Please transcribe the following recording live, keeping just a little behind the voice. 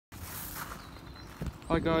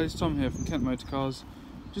Hi guys, Tom here from Kent Motor Cars.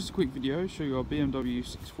 Just a quick video, show you our BMW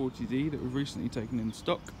 640D that we've recently taken in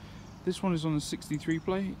stock. This one is on a 63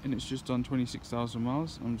 plate and it's just done 26,000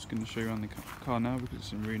 miles. I'm just going to show you around the car now because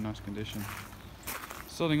it's in really nice condition.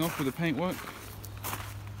 Starting off with the paintwork.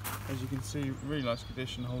 As you can see, really nice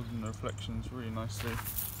condition, holding the reflections really nicely.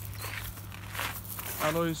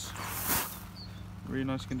 Alloys, really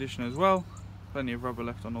nice condition as well. Plenty of rubber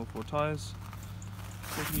left on all four tyres.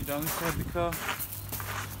 Taking you down this side of the car.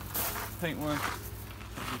 Paintwork,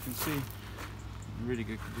 as you can see, in really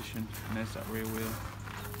good condition, and there's that rear wheel.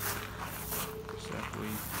 Just there for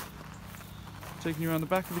you. Taking you around the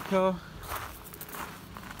back of the car,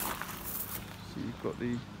 so you've got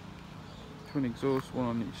the twin exhaust, one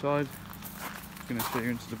on each side. I'm going to show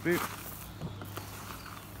you into the boot.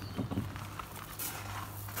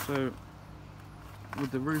 So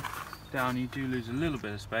with the roof down, you do lose a little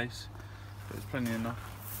bit of space, but there's plenty enough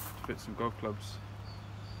to fit some golf clubs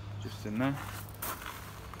just in there.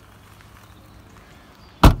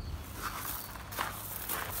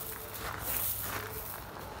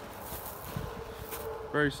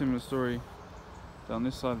 Very similar story down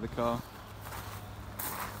this side of the car.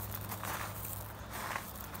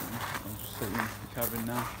 I'll just take you into the cabin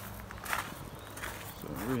now. So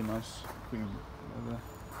really nice clean leather.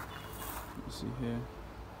 You can see here.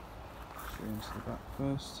 Show you into the back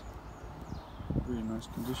first. Really nice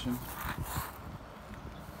condition.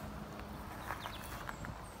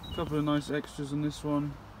 A couple of nice extras on this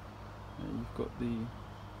one. You've got the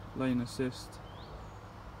lane assist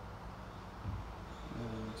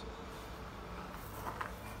and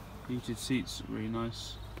heated seats, really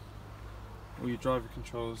nice. All your driver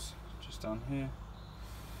controls just down here,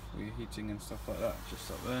 all your heating and stuff like that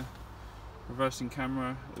just up there. Reversing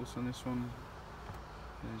camera also on this one.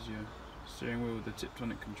 There's your steering wheel with the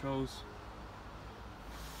Tiptonic controls.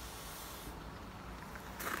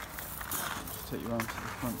 Take you around to the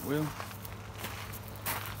front wheel.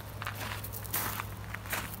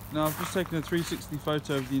 Now I've just taken a 360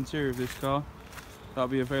 photo of the interior of this car. That'll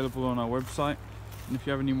be available on our website, and if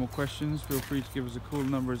you have any more questions, feel free to give us a call. The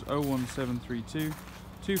number is 01732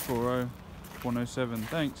 240 107.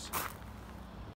 Thanks.